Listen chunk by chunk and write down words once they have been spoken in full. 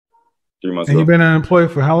3 months And ago. you've been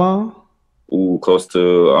unemployed for how long? Ooh, close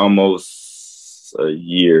to almost a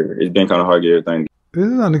year. It's been kind of hard to get everything. This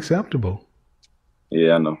is unacceptable.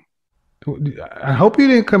 Yeah, I know. I hope you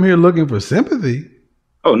didn't come here looking for sympathy.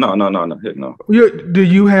 Oh, no. Heck no. Do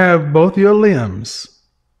you have both your limbs?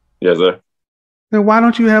 Yes, sir. Then why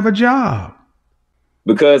don't you have a job?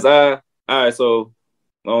 Because all right, so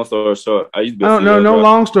long story short, I used to be a No CEO driver.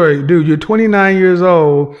 long story. Dude, you're 29 years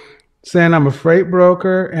old saying I'm a freight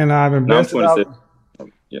broker and I've Now I'm invested 27. out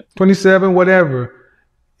Yeah. 27, whatever.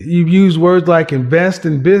 You've used words like invest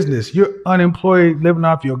in business. You're unemployed living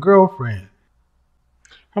off your girlfriend.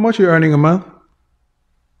 How much are you earning a month?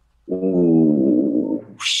 Ooh,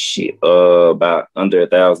 shit. About under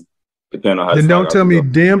 1,000, depending on how. Then don't tell me a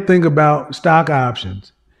damn thing about stock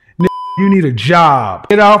options. You need a job.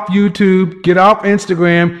 Get off YouTube, get off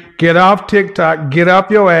Instagram, get off TikTok, get off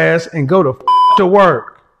your ass and go to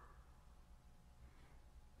work.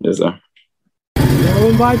 Yes, sir.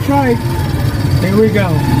 Rolling by trike. Here we go.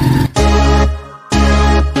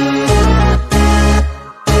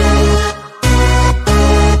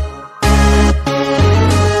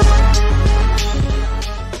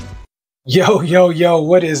 Yo,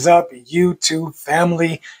 what is up, YouTube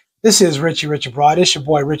family? This is Richie Rich Abroad. It's your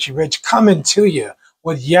boy Richie Rich coming to you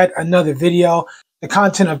with yet another video. The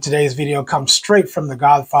content of today's video comes straight from The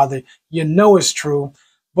Godfather. You know it's true,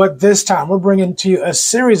 but this time we're bringing to you a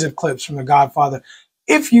series of clips from The Godfather.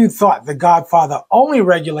 If you thought The Godfather only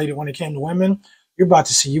regulated when it came to women, you're about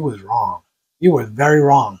to see you was wrong. You were very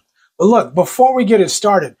wrong. But look, before we get it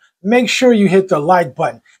started, make sure you hit the like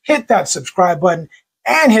button, hit that subscribe button,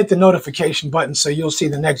 and hit the notification button so you'll see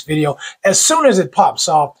the next video as soon as it pops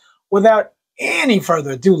off. Without any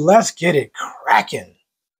further ado, let's get it cracking.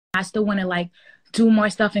 I still want to like do more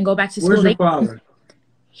stuff and go back to school. Where's your father?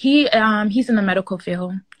 He's in the medical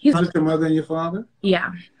field. He's your mother and your father?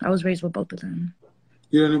 Yeah, I was raised with both of them.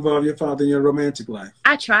 You don't involve your father in your romantic life?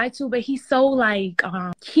 I try to, but he's so like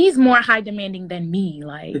he's more high demanding than me.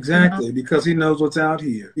 Like exactly, you know? Because he knows what's out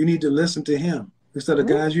here. You need to listen to him instead of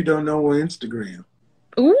guys you don't know on Instagram.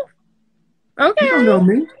 Ooh, okay. You don't know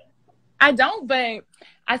me. I don't, but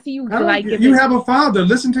I see you like you have a father.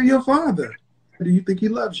 Listen to your father. Do you think he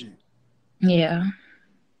loves you? Yeah.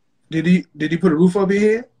 Did he put a roof over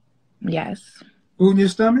your head? Yes. Food in your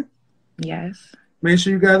stomach? Yes. Made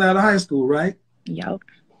sure you got out of high school, right? Yup.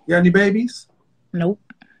 Got any babies? Nope.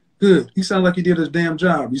 Good. He sounds like he did his damn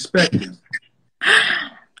job. Respect him.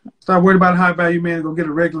 Stop worrying about a high value man and go get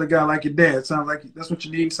a regular guy like your dad. Sounds like that's what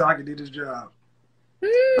you need. Sounds like he did his job.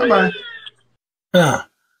 Bye-bye.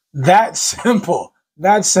 That simple.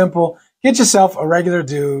 That simple. Get yourself a regular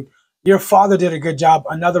dude. Your father did a good job.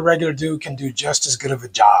 Another regular dude can do just as good of a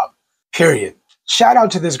job. Period. Shout out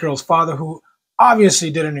to this girl's father who obviously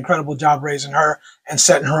did an incredible job raising her and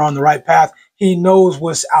setting her on the right path. He knows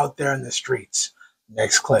what's out there in the streets.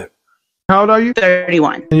 Next clip. How old are you?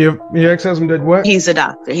 31. And your ex-husband did what? He's a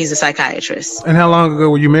doctor. He's a psychiatrist. And how long ago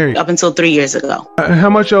were you married? Up until 3 years ago. How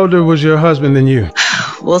much older was your husband than you?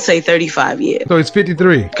 We'll say 35 years. So he's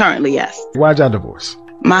 53? Currently, yes. Why'd y'all divorce?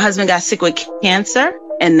 My husband got sick with cancer,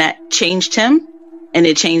 and that changed him, and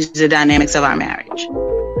it changed the dynamics of our marriage.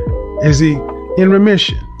 Is he in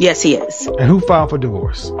remission? Yes, he is. And who filed for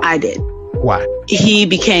divorce? I did. Why? He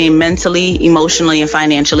became mentally, emotionally, and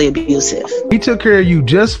financially abusive. He took care of you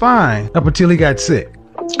just fine up until he got sick.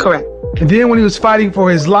 Correct. And then when he was fighting for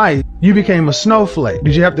his life, you became a snowflake.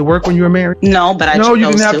 Did you have to work when you were married? No, but I chose. No, you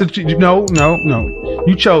didn't have to. No.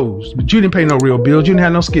 You chose, but you didn't pay no real bills. You didn't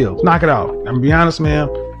have no skills. Knock it off. I'm gonna be honest, ma'am.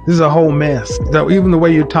 This is a whole mess. So even the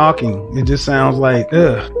way you're talking, it just sounds like,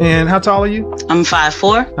 ugh. And how tall are you? I'm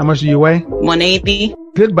 5'4". How much do you weigh? 180.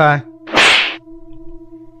 Goodbye.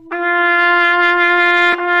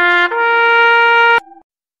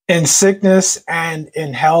 In sickness and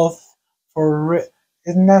in health,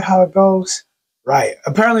 isn't that how it goes? Right.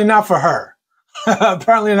 Apparently not for her.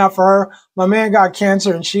 Apparently not for her. My man got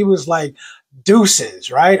cancer and she was like,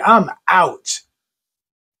 deuces, right? I'm out.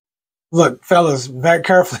 Look, fellas, very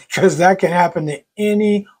carefully, because that can happen to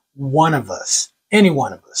any one of us. Any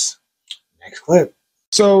one of us. Next clip.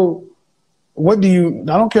 So I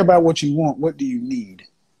don't care about what you want. What do you need?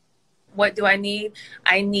 What do I need?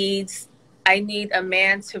 I need a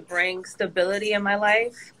man to bring stability in my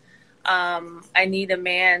life. I need a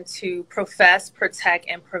man to profess, protect,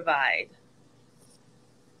 and provide.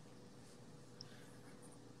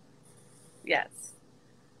 Yes.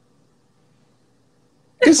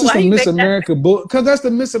 This is some Miss America book, because that's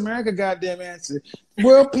the Miss America goddamn answer.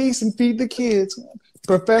 World peace and feed the kids.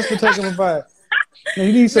 Profess, protect, and provide. Now,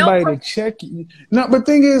 you need somebody to check you. No, but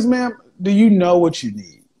thing is, ma'am, do you know what you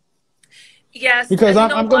need? Yes. Because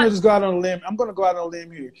I'm going to just go out on a limb. I'm going to go out on a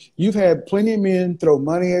limb here. You've had plenty of men throw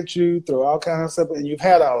money at you, throw all kinds of stuff, and you've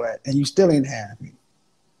had all that, and you still ain't happy.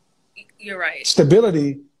 You're right.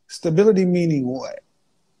 Stability meaning what?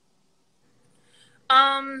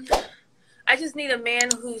 I just need a man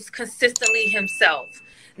who's consistently himself,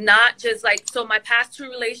 not just like, so my past 2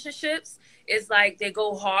 relationships is like they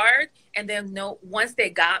go hard and then once they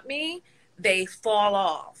got me, they fall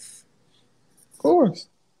off. Of course.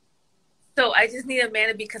 So I just need a man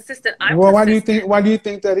to be consistent. Why do you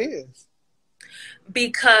think that is?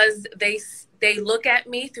 Because they look at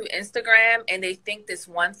me through Instagram and they think this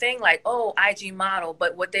one thing like, oh, IG model.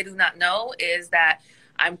 But what they do not know is that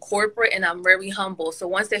I'm corporate and I'm very humble. So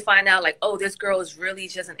once they find out like, oh, this girl is really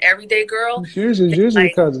just an everyday girl. It's usually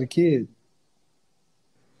like, because of the kid.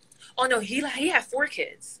 Oh no, he had 4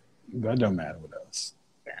 kids. That don't matter with us.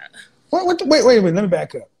 Yeah. Wait, let me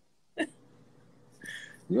back up.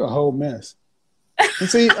 You're a whole mess. And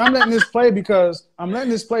see, I'm letting this play because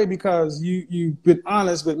you've been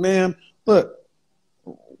honest, but ma'am, look,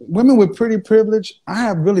 women with pretty privilege, I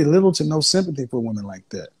have really little to no sympathy for women like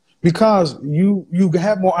that. Because you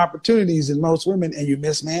have more opportunities than most women and you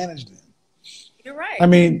mismanage them. You're right. I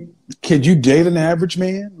mean, could you date an average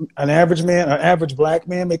black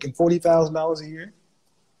man making $40,000 a year?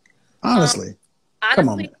 Honestly. Come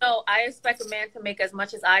on, no, I expect a man to make as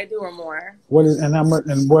much as I do or more. What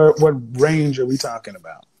range are we talking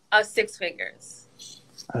about? 6 figures.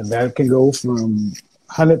 And that can go from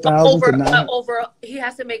 100,000 to 900. He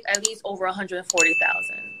has to make at least over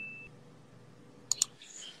 140,000.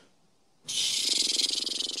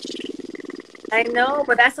 I know,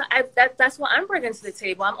 but that's what I'm bringing to the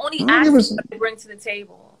table. I'm only asking what to bring to the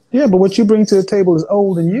table. Yeah, but what you bring to the table is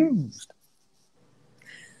old and used.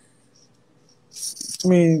 I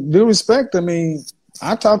mean, due respect, I mean,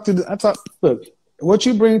 look, what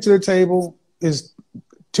you bring to the table is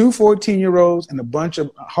 2 14-year-olds and a bunch of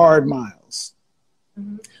hard miles.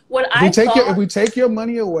 Mm-hmm. If we take your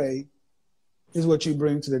money away, is what you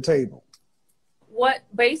bring to the table. What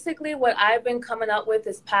I've been coming up with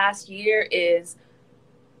this past year is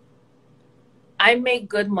I make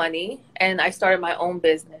good money and I started my own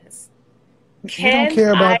business. You don't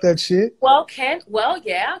care about that shit. Can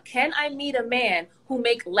I meet a man who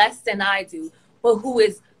make less than I do, but who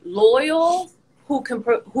is loyal, who can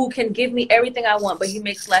give me everything I want, but he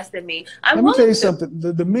makes less than me? Let me tell you something.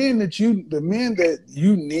 The men that you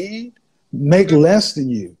need make less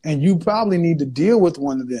than you, and you probably need to deal with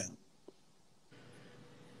one of them.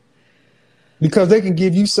 Because they can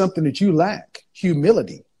give you something that you lack,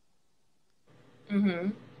 humility.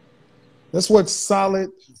 Mm-hmm. That's what's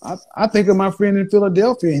solid. I think of my friend in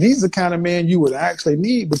Philadelphia, and he's the kind of man you would actually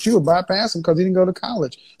need, but you would bypass him because he didn't go to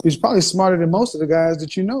college. He's probably smarter than most of the guys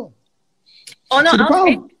that you know. Oh no,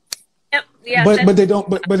 yeah. But they don't.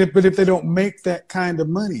 But if they don't make that kind of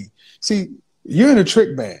money, see, you're in a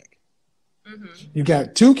trick bag. Mm-hmm. You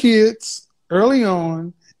got 2 kids early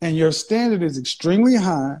on, and your standard is extremely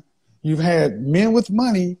high. You've had men with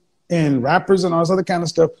money and rappers and all this other kind of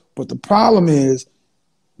stuff. But the problem is,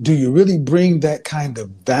 do you really bring that kind of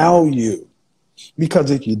value? Because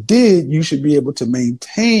if you did, you should be able to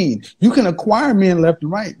maintain. You can acquire men left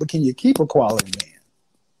and right, but can you keep a quality man?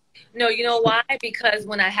 No, you know why? Because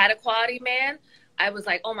when I had a quality man, I was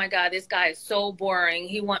like, oh my God, this guy is so boring.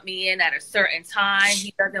 He want me in at a certain time.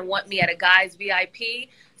 He doesn't want me at a guy's VIP.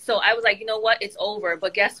 So I was like, you know what? It's over.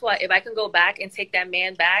 But guess what? If I can go back and take that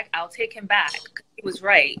man back, I'll take him back. He was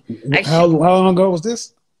right. How long ago was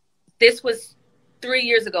this? This was 3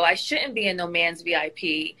 years ago. I shouldn't be in no man's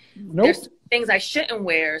VIP. Nope. There's things I shouldn't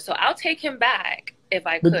wear. So I'll take him back if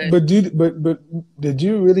I could. But did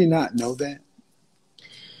you really not know that?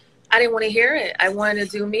 I didn't want to hear it. I wanted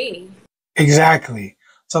to do me. Exactly.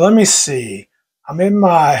 So let me see. I'm in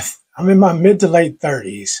my mid to late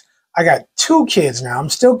 30s. I got 2 kids now. I'm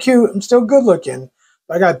still cute. I'm still good looking.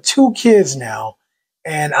 But I got 2 kids now.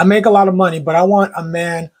 And I make a lot of money, but I want a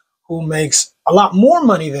man who makes a lot more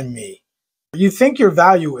money than me. You think your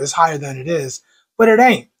value is higher than it is, but it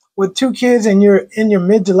ain't. With 2 kids and you're in your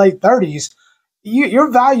mid to late 30s, your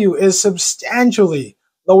value is substantially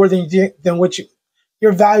lower than what you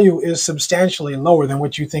your value is substantially lower than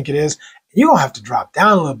what you think it is. You're going to have to drop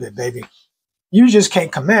down a little bit, baby. You just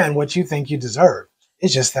can't command what you think you deserve.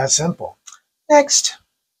 It's just that simple. Next.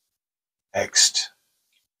 5'10".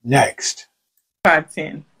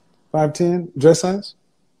 5'10", dress size?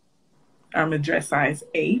 I'm a dress size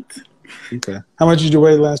 8. Okay. How much did you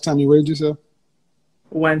weigh the last time you weighed yourself?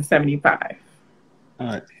 175. All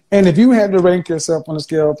right. And if you had to rank yourself on a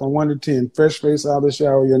scale from 1 to 10, fresh face out of the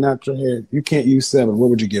shower, your natural hair, you can't use 7. What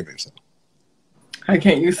would you give yourself? I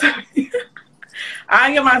can't use 7.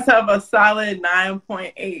 I give myself a solid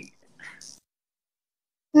 9.8.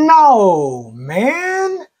 No,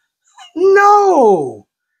 man. No.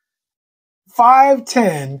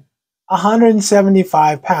 5'10",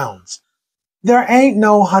 175 pounds. There ain't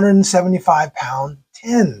no 175 pound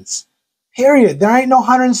 10s. Period. There ain't no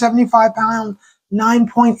 175 pound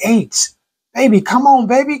 9.8s. Baby, come on,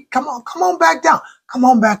 baby. Come on back down. Come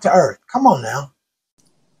on back to earth. Come on now.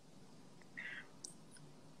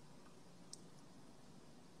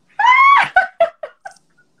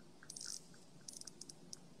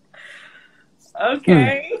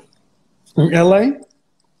 Okay. From LA?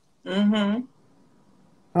 Mm-hmm.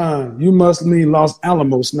 You must mean Los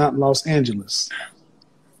Alamos, not Los Angeles.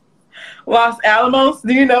 Los Alamos,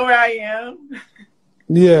 do you know where I am?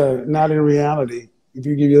 Yeah, not in reality. If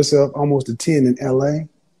you give yourself almost a 10 in LA.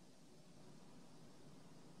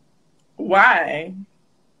 Why?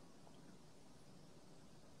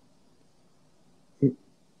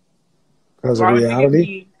 Because of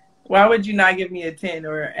reality. Why would you not give me a 10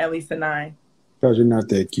 or at least a 9? Because you're not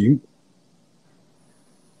that cute.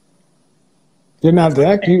 You're not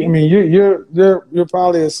that cute. I mean, you're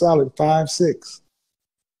probably a solid 5'6".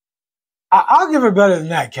 I'll give her better than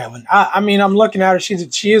that, Kevin. I mean, I'm looking at her.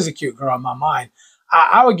 She is a cute girl in my mind.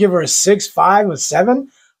 I would give her a 6'5" or 7.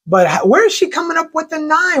 But where is she coming up with the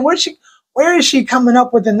 9? Where is she coming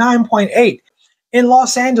up with the 9.8 in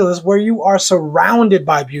Los Angeles, where you are surrounded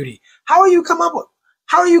by beauty? How are you coming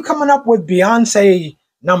up with Beyonce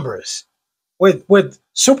numbers, with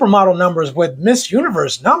supermodel numbers, with Miss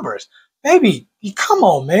Universe numbers? Baby, come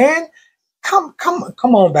on, man. Come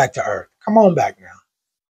on back to earth. Come on back now.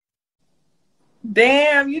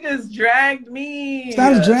 Damn, you just dragged me.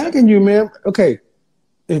 Stop dragging you, man. Okay.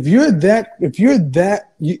 If you are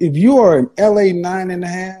an LA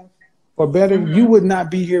 9.5 or better, you would not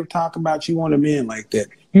be here talking about you want a man like that.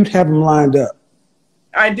 You'd have them lined up.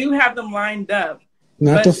 I do have them lined up.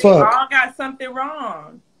 Not to fuck. They all got something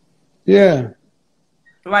wrong. Yeah.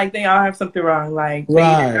 Like they all have something wrong. Like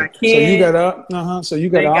right. So you got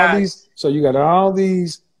So you got all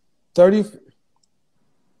these 30.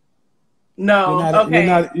 No,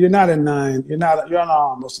 you're not a 9. You're not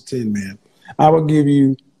almost a 10, man. I would give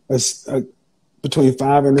you a between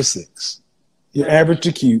 5 and a 6. You're average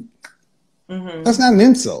to cute. Mm-hmm. That's not an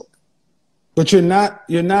insult. But you're not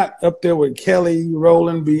up there with Kelly,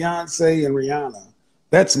 Rowland, Beyonce, and Rihanna.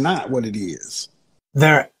 That's not what it is.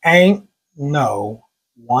 There ain't no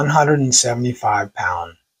 175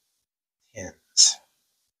 pound 10s.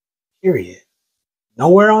 Period.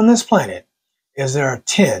 Nowhere on this planet is there a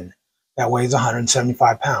 10 that weighs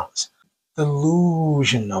 175 pounds.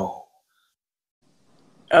 Delusional.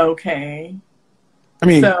 Okay. I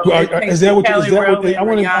mean, so is that what I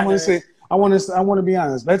want to say? I want to be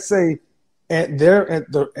honest. Let's say at their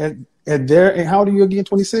how old are you again?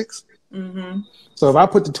 26. Mm-hmm. So if I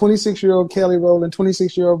put the 26-year-old Kelly Rowland,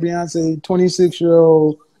 26-year-old Beyonce,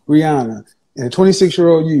 26-year-old Rihanna, and a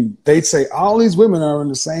 26-year-old you, they'd say all these women are in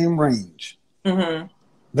the same range. Mm-hmm.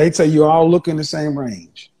 They'd say you all look in the same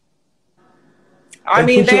range. I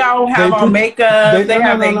mean, they all have on makeup. They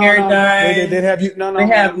have their hair done. They have you. They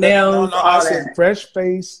have nails. I said fresh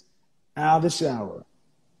face, out of the shower.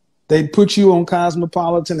 They put you on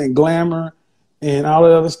Cosmopolitan and Glamour and all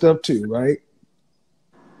the other stuff too, right?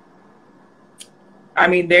 I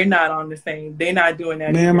mean, they're not on the same. They're not doing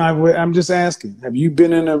that. Ma'am, I'm just asking. Have you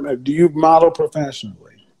been do you model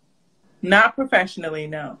professionally? Not professionally,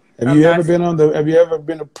 no. Have you ever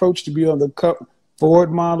been approached to be on the cover?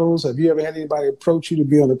 Ford models? Have you ever had anybody approach you to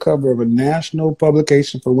be on the cover of a national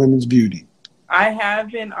publication for women's beauty? I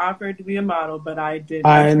have been offered to be a model, but I did.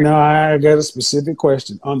 I know. I got a specific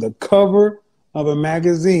question. On the cover of a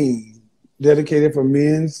magazine dedicated for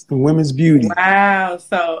men's and women's beauty. Wow.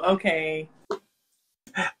 So, okay.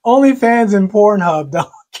 OnlyFans and Pornhub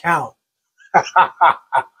don't count.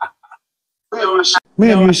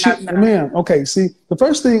 Ma'am, okay, see, the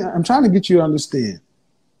first thing I'm trying to get you to understand,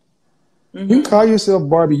 you call yourself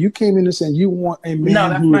Barbie. You came in and saying you want a man. No,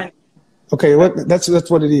 that's fine. Okay, that's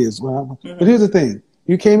what it is. Well, but here's the thing: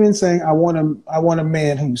 you came in saying I want a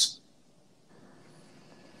man who's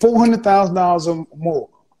 $400,000 or more.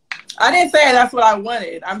 I didn't say that's what I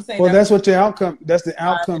wanted. I'm saying. Well, that's what the outcome. That's the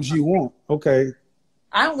outcomes you want. Okay.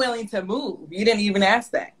 I'm willing to move. You didn't even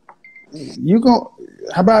ask that.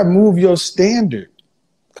 How about move your standard?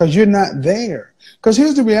 Because you're not there. Because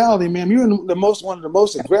here's the reality, ma'am. You're in one of the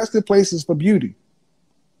most aggressive places for beauty.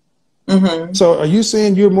 Mm-hmm. So are you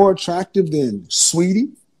saying you're more attractive than Sweetie?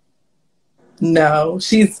 No,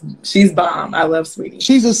 she's bomb. I love Sweetie.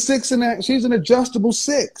 She's she's an adjustable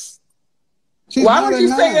 6. Why would you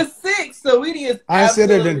say a 6? Sweetie is. I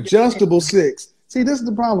said an adjustable 6. See, this is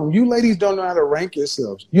the problem. You ladies don't know how to rank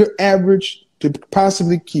yourselves. You're average to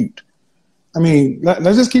possibly cute. I mean,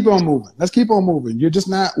 let's just keep on moving. Let's keep on moving. You're just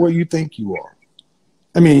not where you think you are.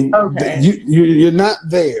 I mean, okay. You're not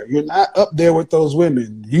there. You're not up there with those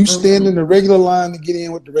women. You stand in the regular line to get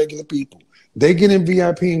in with the regular people. They get in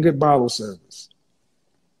VIP and get bottle service.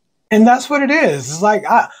 And that's what it is. It's like,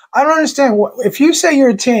 I don't understand. If you say you're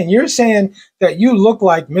a 10, you're saying that you look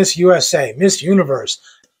like Miss USA, Miss Universe.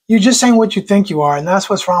 You're just saying what you think you are. And that's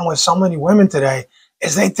what's wrong with so many women today,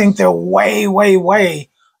 is they think they're way, way, way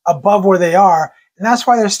above where they are. And that's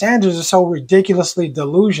why their standards are so ridiculously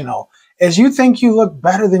delusional, is you think you look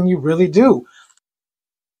better than you really do.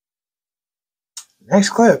 Next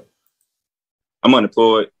clip. I'm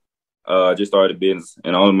unemployed. I just started a business,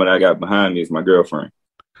 and the only money I got behind me is my girlfriend.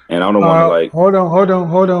 And I don't want to like. Hold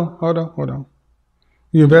on.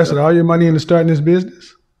 You invested all your money into starting this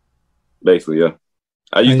business? Basically, yeah.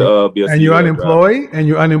 I used to be a and you're unemployed? And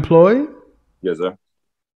you're unemployed? Yes, sir.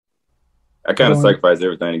 I kind of sacrificed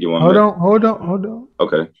everything to get one. Hold on.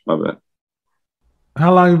 Okay, my bad.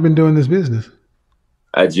 How long have you been doing this business?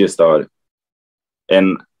 I just started.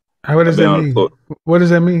 And what does that mean? What does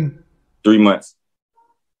that mean? 3 months.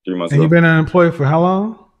 3 months and ago. You've been unemployed for how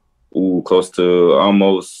long? Ooh, close to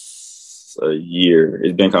almost a year.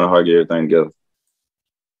 It's been kind of hard to get everything together.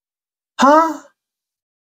 Huh?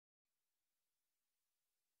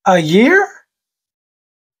 A year?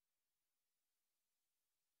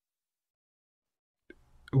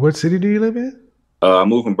 What city do you live in? I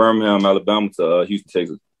moved from Birmingham, Alabama to Houston,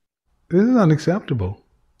 Texas. This is unacceptable.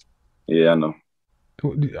 Yeah, I know.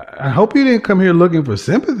 I hope you didn't come here looking for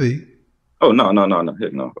sympathy. Oh, no.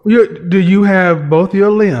 Heck no. Do you have both your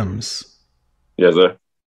limbs? Yes, sir.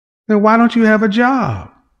 Then why don't you have a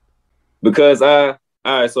job? Because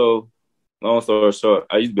so long story short,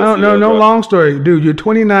 I used to be no long story. Dude, you're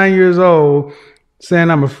 29 years old saying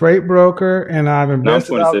I'm a freight broker and I've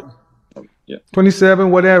invested. No, I'm 27. Yeah. 27,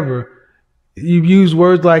 whatever. You use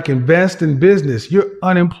words like invest in business. You're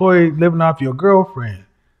unemployed living off your girlfriend.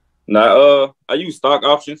 Now, I use stock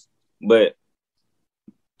options, but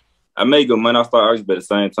I made good money off stock options, but at the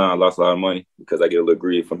same time, I lost a lot of money because I get a little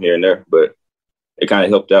greedy from here and there. But it kind of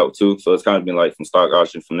helped out too. So it's kind of been like from stock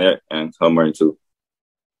options from there and some money too.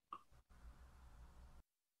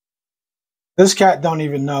 This cat don't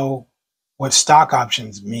even know what stock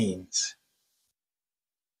options means.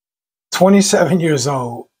 27 years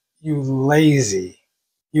old, you lazy.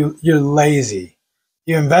 You're lazy.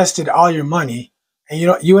 You invested all your money and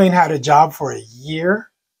you ain't had a job for a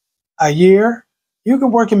year. A year? You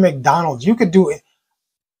can work in McDonald's. You could do it.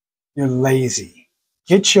 You're lazy.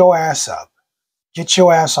 Get your ass up. Get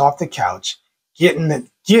your ass off the couch. Get in the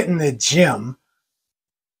gym.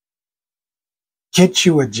 Get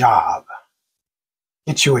you a job.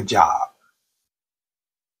 Get you a job.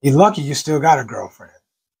 You're lucky you still got a girlfriend.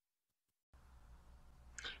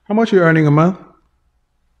 How much are you earning a month?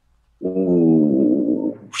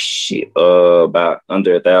 Ooh, shit. About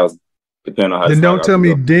under 1,000. Depending on how. Then don't tell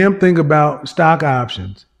me damn thing about stock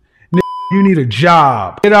options. You need a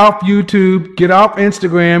job. Get off YouTube, get off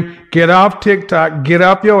Instagram, get off TikTok, get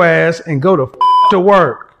off your ass and go to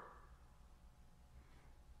work.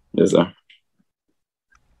 Yes, sir.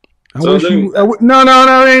 No,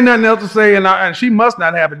 ain't nothing else to say. And she must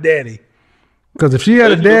not have a daddy. Because if she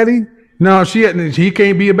had a daddy, no, he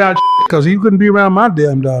can't be about because he couldn't be around my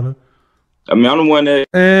damn daughter. I mean, I'm the one that.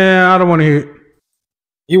 I don't want to hear it.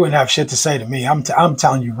 You wouldn't have shit to say to me. I'm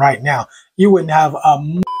telling you right now, you wouldn't have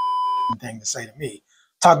a thing to say to me.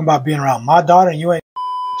 Talking about being around my daughter and you ain't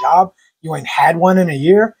a job, you ain't had one in a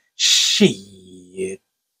year. Shit.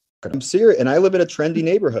 I'm serious, and I live in a trendy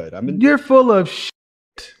neighborhood. You're full of shit.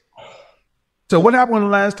 So what happened when the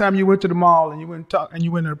last time you went to the mall and you went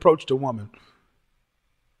and approached a woman?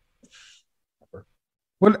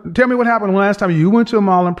 Tell me what happened the last time you went to a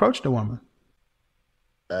mall and approached a woman.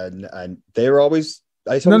 And they were always.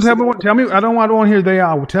 Tell me. I don't want to hear they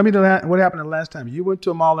are. Tell me what happened the last time you went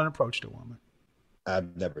to a mall and approached a woman.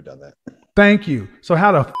 I've never done that. Thank you. So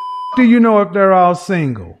how the do you know if they're all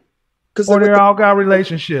single or they all got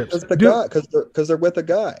relationships? Because they're with a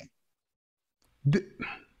guy.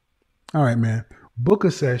 All right, man. Book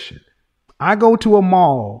a session. I go to a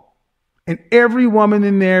mall and every woman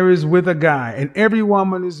in there is with a guy and every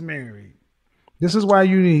woman is married. This is why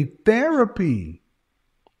you need therapy.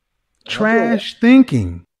 Trash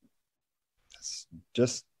thinking. It's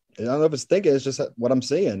just, I don't know if it's thinking, it's just what I'm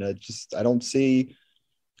seeing. I don't see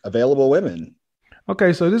available women.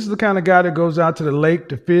 Okay, so this is the kind of guy that goes out to the lake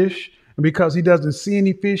to fish, and because he doesn't see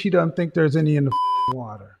any fish, he doesn't think there's any in the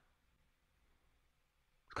water.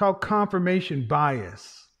 It's called confirmation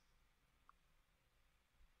bias.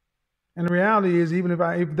 And the reality is, even if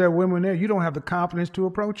there are women there, you don't have the confidence to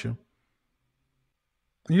approach them.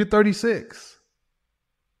 You're 36.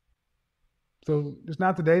 So it's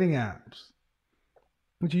not the dating apps.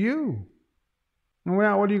 It's you. And what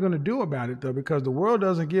are you going to do about it, though? Because the world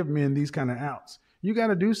doesn't give men these kind of outs. You got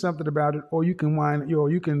to do something about it, or you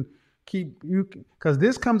can because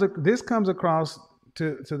this comes across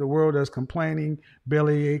to the world as complaining,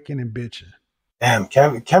 belly aching, and bitching. Damn,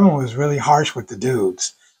 Kevin was really harsh with the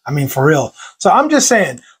dudes. I mean, for real. So I'm just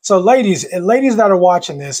saying. So ladies that are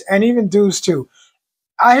watching this, and even dudes too,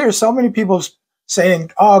 I hear so many people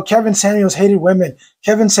saying, "Oh, Kevin Samuels hated women.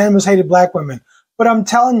 Kevin Samuels hated black women." But I'm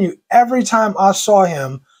telling you, every time I saw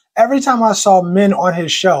men on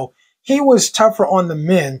his show, he was tougher on the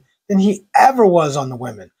men than he ever was on the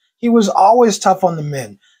women. He was always tough on the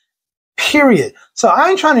men, period. So I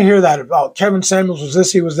ain't trying to hear that about Kevin Samuels was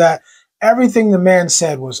this, he was that. Everything the man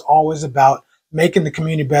said was always about making the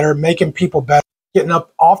community better, making people better, getting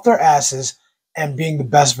up off their asses and being the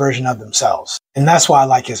best version of themselves. And that's why I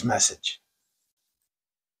like his message.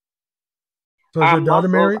 So is your daughter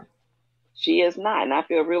married? She is not, and I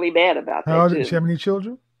feel really bad about that. How old is she? Have any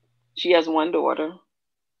children? She has one daughter.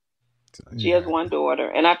 She has one daughter,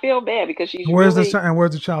 and I feel bad because she's where's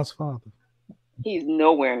the child's father? He's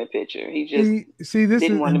nowhere in the picture. He just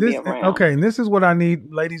didn't want to be around. Okay, and this is what I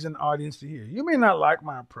need ladies in the audience to hear. You may not like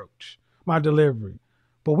my approach, my delivery,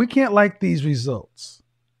 but we can't like these results.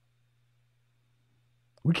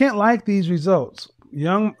 We can't like these results.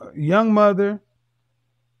 Young mother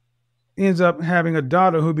ends up having a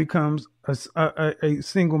daughter who becomes a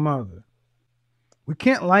single mother. We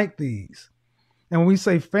can't like these. And when we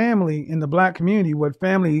say family in the black community, what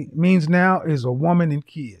family means now is a woman and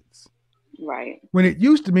kids. Right. When it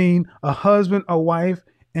used to mean a husband, a wife,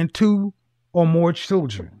 and 2 or more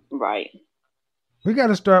children. Right. We got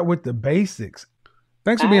to start with the basics.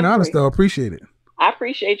 Thanks for being honest, though. Appreciate it. I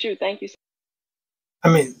appreciate you. Thank you.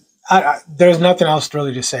 I mean, there's nothing else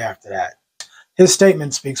really to say after that. His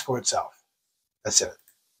statement speaks for itself. That's it.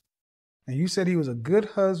 And you said he was a good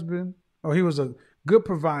husband, or he was a good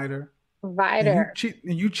provider. And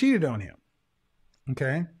you cheated on him.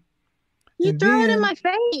 Okay. You threw it in my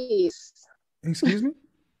face. Excuse me?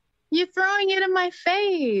 You're throwing it in my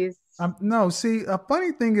face. No, see, a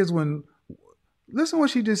funny thing is listen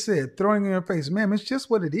what she just said, throwing it in her face. Ma'am, it's just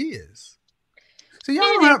what it is. So y'all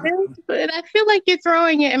don't have, but I feel like you're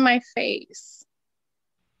throwing it in my face.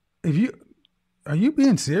 Are you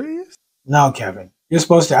being serious? No, Kevin. You're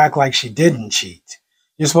supposed to act like she didn't cheat.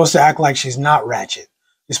 You're supposed to act like she's not ratchet.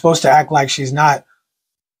 You're supposed to act like she's not.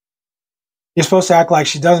 You're supposed to act like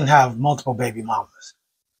she doesn't have multiple baby mamas.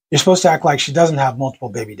 You're supposed to act like she doesn't have multiple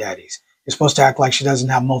baby daddies. You're supposed to act like she doesn't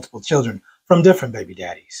have multiple children from different baby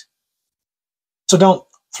daddies. So don't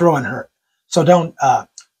throw it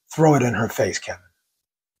in her face, Kevin.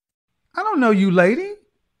 I don't know you, lady.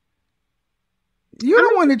 You're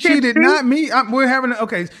the one that cheated, not me. We're having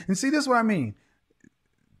okay. And see, this is what I mean.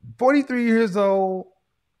 43 years old,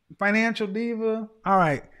 financial diva. All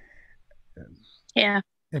right. Yeah.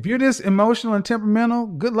 If you're this emotional and temperamental,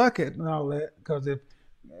 good luck at all that. Because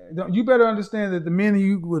you better understand that the men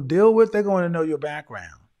you will deal with, they're going to know your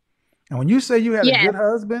background. And when you say you had a good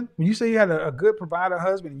husband, when you say you had a good provider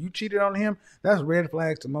husband and you cheated on him, that's red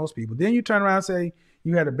flags to most people. Then you turn around and say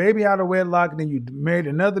you had a baby out of wedlock, and then you married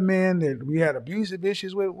another man that we had abusive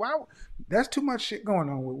issues with. Why? That's too much shit going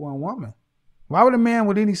on with one woman. Why would a man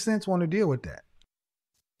with any sense want to deal with that?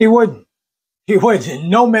 He wouldn't. He wouldn't.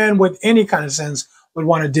 No man with any kind of sense would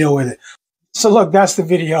want to deal with it. So look, that's the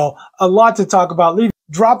video. A lot to talk about.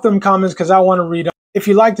 Drop them comments because I want to read them. If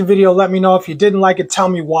you liked the video, let me know. If you didn't like it, tell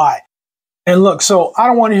me why. And look, so I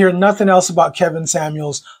don't want to hear nothing else about Kevin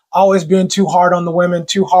Samuels always being too hard on the women,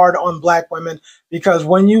 too hard on black women, because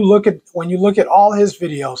when you look at all his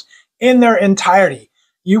videos in their entirety,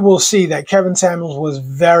 you will see that Kevin Samuels was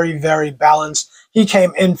very, very balanced. He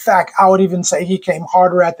came, in fact, I would even say he came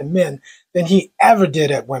harder at the men than he ever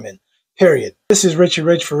did at women, period. This is Richie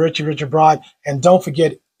Rich for Richie Rich Abroad. And don't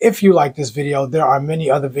forget, if you like this video, there are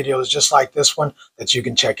many other videos just like this one that you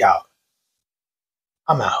can check out.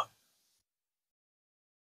 I'm out.